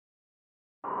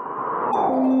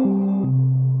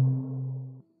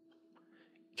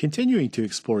Continuing to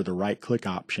explore the right-click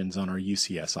options on our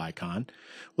UCS icon,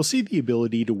 we'll see the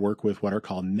ability to work with what are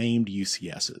called named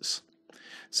UCSs.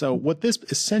 So what this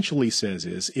essentially says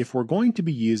is, if we're going to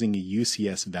be using a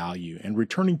UCS value and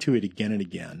returning to it again and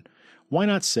again, why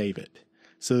not save it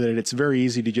so that it's very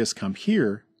easy to just come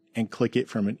here and click it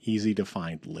from an easy to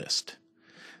find list.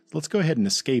 Let's go ahead and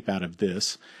escape out of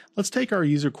this. Let's take our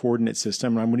user coordinate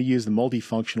system, and I'm going to use the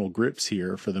multifunctional grips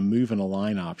here for the move and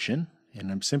align option. And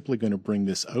I'm simply going to bring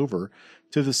this over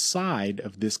to the side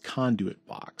of this conduit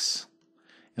box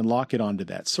and lock it onto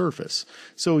that surface.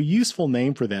 So a useful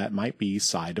name for that might be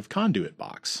side of conduit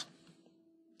box.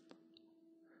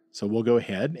 So we'll go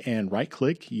ahead and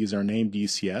right-click, use our named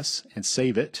UCS, and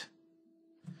save it.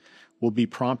 We'll be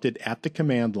prompted at the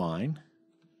command line.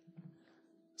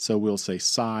 So we'll say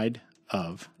side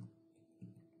of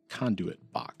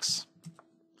conduit box.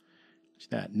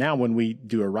 That. Now when we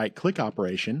do a right-click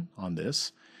operation on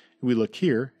this, we look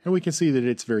here and we can see that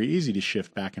it's very easy to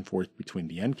shift back and forth between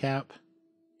the end cap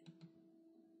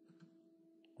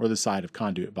or the side of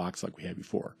conduit box like we had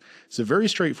before. So very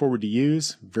straightforward to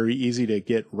use, very easy to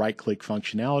get right-click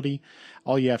functionality.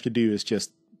 All you have to do is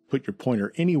just put your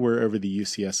pointer anywhere over the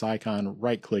UCS icon,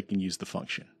 right-click, and use the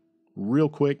function. Real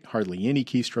quick, hardly any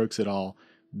keystrokes at all.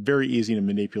 Very easy to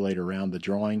manipulate around the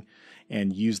drawing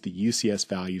and use the UCS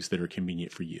values that are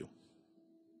convenient for you.